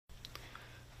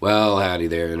Well, howdy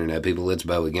there, Internet people. It's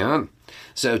Bo again.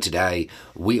 So today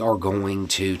we are going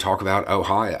to talk about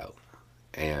Ohio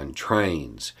and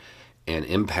trains and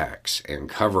impacts and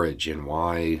coverage and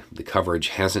why the coverage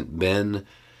hasn't been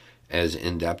as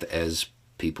in-depth as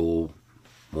people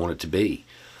want it to be.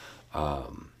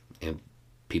 And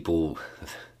people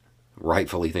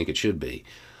rightfully think it should be.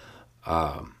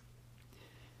 And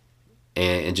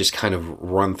just kind of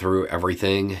run through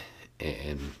everything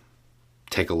and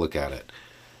take a look at it.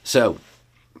 So,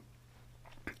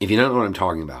 if you don't know what I'm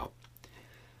talking about,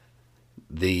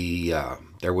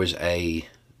 there was a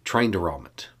train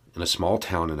derailment in a small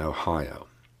town in Ohio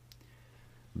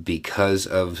because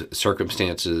of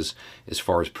circumstances as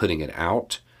far as putting it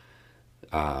out.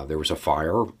 There was a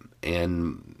fire,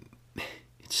 and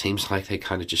it seems like they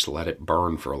kind of just let it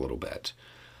burn for a little bit.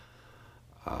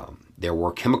 There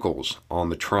were chemicals on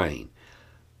the train.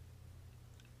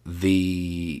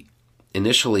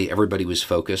 Initially, everybody was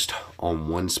focused on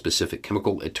one specific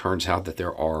chemical. It turns out that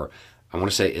there are, I want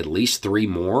to say, at least 3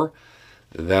 more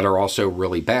that are also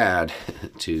really bad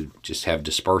to just have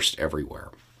dispersed everywhere,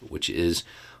 which is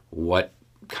what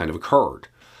kind of occurred.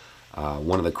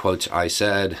 One of the quotes I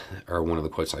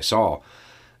saw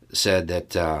said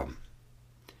that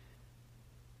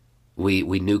we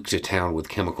nuked a town with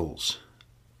chemicals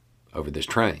over this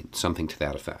train, something to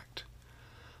that effect.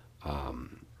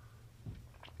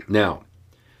 Now,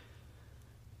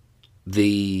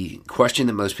 the question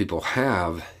that most people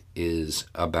have is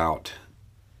about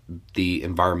the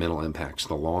environmental impacts,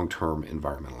 the long-term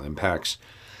environmental impacts,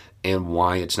 and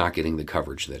why it's not getting the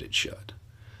coverage that it should.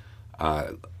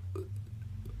 A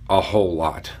whole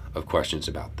lot of questions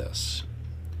about this.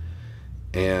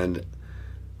 And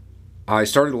I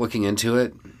started looking into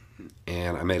it,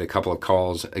 and I made a couple of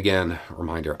calls. Again,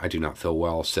 reminder, I do not feel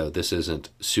well, so this isn't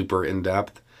super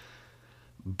in-depth.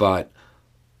 But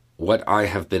what I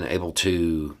have been able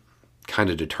to kind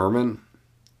of determine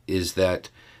is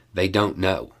that they don't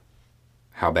know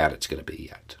how bad it's going to be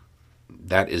yet.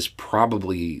 That is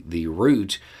probably the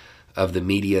root of the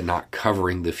media not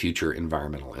covering the future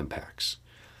environmental impacts.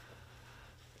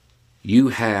 You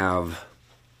have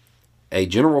a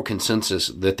general consensus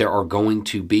that there are going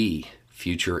to be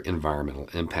future environmental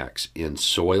impacts in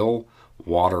soil,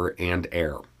 water, and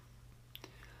air.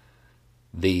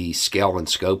 The scale and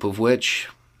scope of which,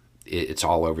 it's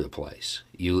all over the place.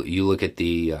 You look at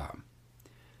the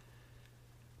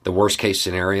worst case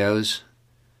scenarios,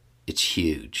 it's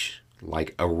huge,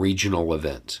 like a regional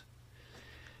event.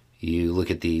 You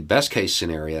look at the best case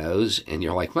scenarios, and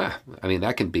you're like, well, I mean,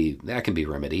 that can be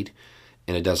remedied,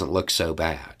 and it doesn't look so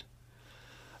bad.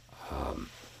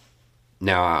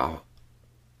 Now,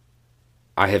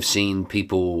 I have seen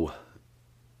people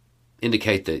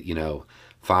indicate that,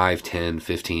 5, 10,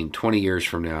 15, 20 years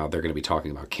from now, they're going to be talking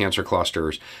about cancer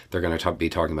clusters. They're going to be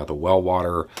talking about the well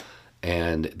water,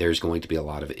 and there's going to be a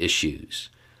lot of issues.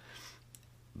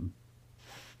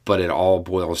 But it all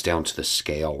boils down to the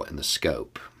scale and the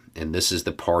scope. And this is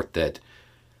the part that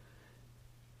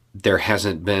there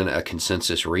hasn't been a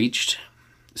consensus reached.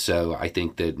 So I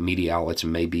think that media outlets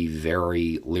may be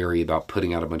very leery about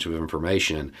putting out a bunch of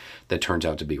information that turns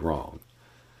out to be wrong.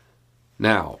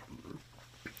 Now,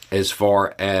 as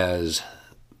far as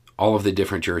all of the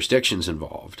different jurisdictions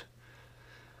involved,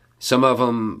 some of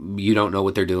them, you don't know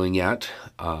what they're doing yet.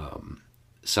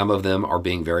 Some of them are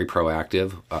being very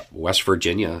proactive. West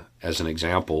Virginia, as an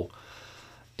example,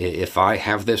 if I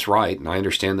have this right and I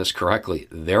understand this correctly,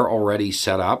 they're already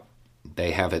set up.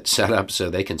 They have it set up so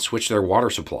they can switch their water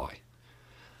supply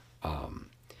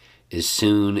as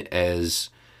soon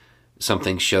as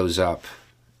something shows up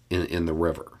in the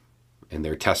river. And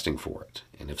they're testing for it.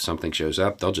 And if something shows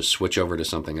up, they'll just switch over to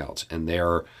something else. And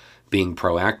they're being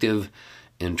proactive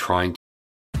in trying.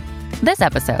 This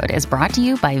episode is brought to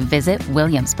you by Visit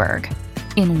Williamsburg.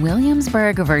 In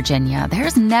Williamsburg, Virginia,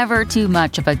 there's never too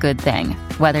much of a good thing.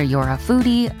 Whether you're a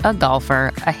foodie, a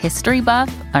golfer, a history buff,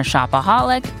 a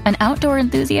shopaholic, an outdoor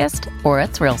enthusiast, or a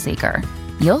thrill seeker,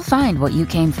 you'll find what you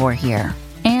came for here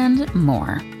and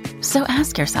more. So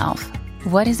ask yourself,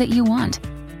 what is it you want?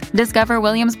 Discover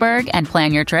Williamsburg and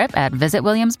plan your trip at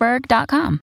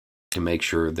visitwilliamsburg.com. To make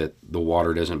sure that the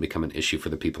water doesn't become an issue for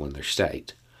the people in their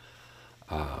state.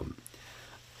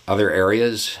 Other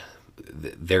areas,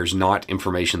 there's not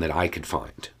information that I could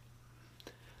find.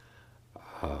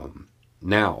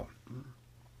 Now,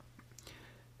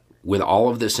 with all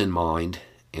of this in mind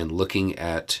and looking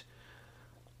at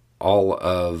all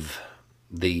of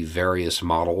the various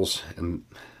models, and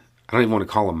I don't even want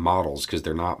to call them models because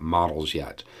they're not models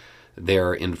yet.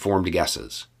 They're informed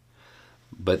guesses,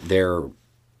 but they're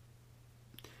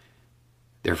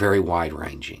very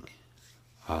wide-ranging.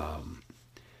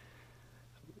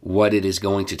 What it is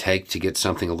going to take to get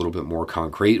something a little bit more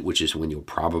concrete, which is when you'll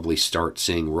probably start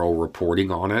seeing real reporting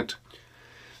on it,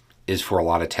 is for a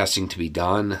lot of testing to be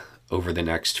done over the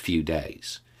next few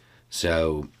days.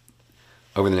 So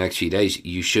over the next few days,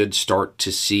 you should start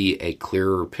to see a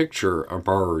clearer picture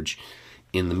emerge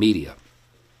in the media.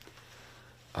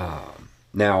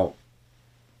 Now,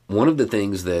 one of the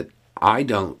things that I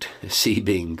don't see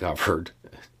being covered,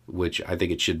 which I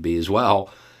think it should be as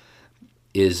well,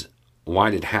 is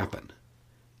why did it happen?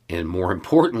 And more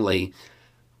importantly,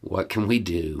 what can we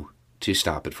do to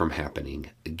stop it from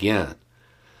happening again?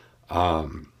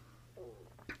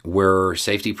 Were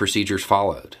safety procedures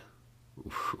followed?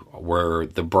 Were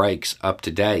the breaks up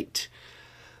to date?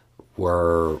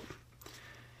 Were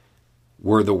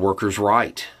the workers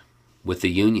right with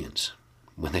the unions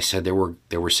when they said there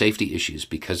were safety issues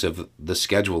because of the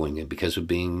scheduling and because of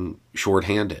being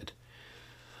shorthanded?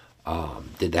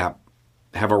 Did that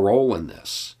have a role in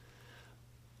this?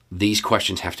 These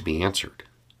questions have to be answered.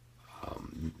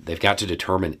 They've got to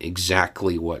determine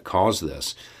exactly what caused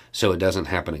this so it doesn't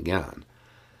happen again.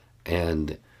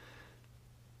 And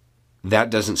that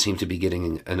doesn't seem to be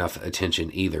getting enough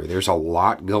attention either. There's a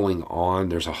lot going on.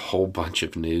 There's a whole bunch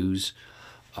of news.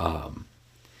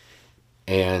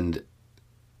 And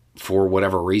for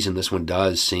whatever reason, this one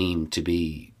does seem to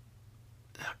be,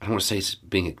 I don't want to say it's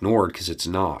being ignored because it's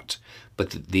not,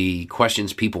 but the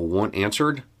questions people want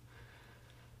answered,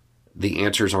 the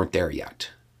answers aren't there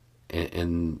yet.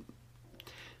 And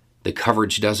the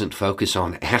coverage doesn't focus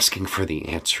on asking for the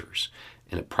answers,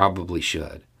 and it probably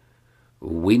should.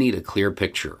 We need a clear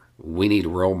picture. We need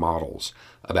real models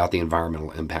about the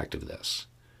environmental impact of this,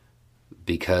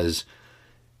 because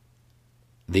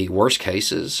the worst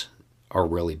cases are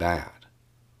really bad,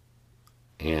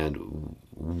 and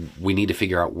we need to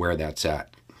figure out where that's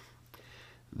at.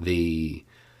 The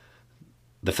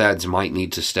feds might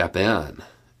need to step in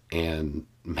and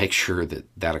make sure that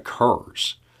that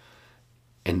occurs.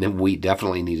 And then we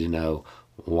definitely need to know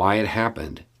why it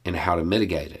happened and how to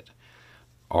mitigate it.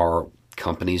 Are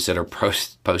companies that are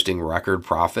posting record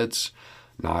profits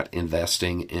not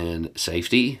investing in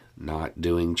safety, not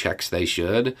doing checks they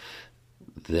should?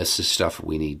 This is stuff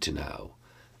we need to know.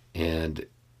 And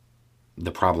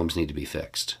the problems need to be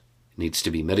fixed. It needs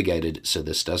to be mitigated so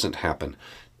this doesn't happen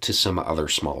to some other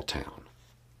small town.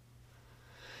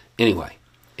 Anyway,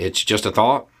 it's just a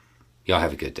thought. Y'all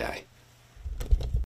have a good day.